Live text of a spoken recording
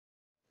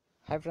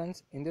Hi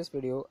friends, in this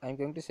video I am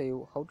going to show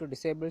you how to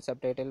disable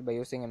subtitle by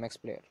using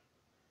MX Player.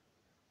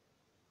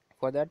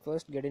 For that,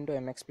 first get into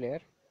MX Player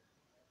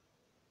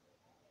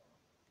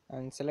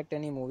and select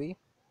any movie.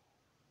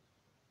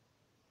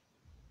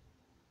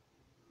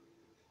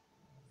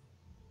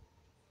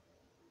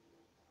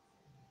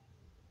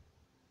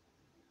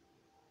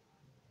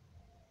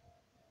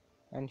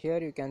 And here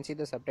you can see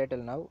the subtitle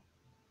now.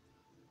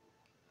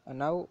 And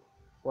now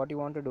what you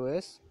want to do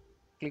is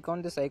click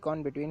on this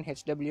icon between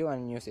HW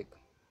and music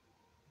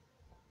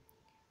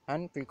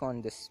and click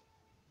on this.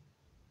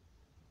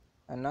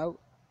 And now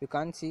you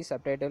can't see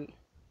subtitle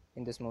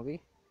in this movie.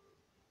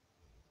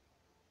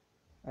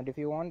 And if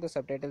you want the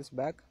subtitles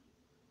back,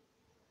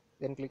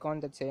 then click on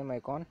that same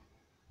icon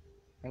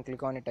and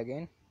click on it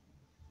again,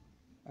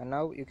 and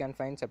now you can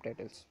find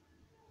subtitles.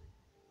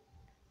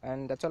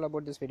 And that's all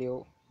about this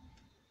video.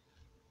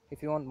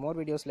 If you want more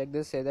videos like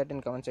this, say that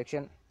in comment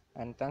section.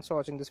 And thanks for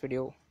watching this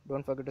video.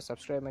 Don't forget to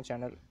subscribe my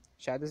channel,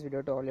 share this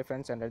video to all your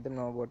friends and let them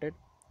know about it,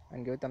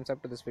 and give a thumbs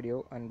up to this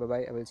video. And bye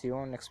bye, I will see you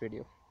on next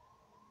video.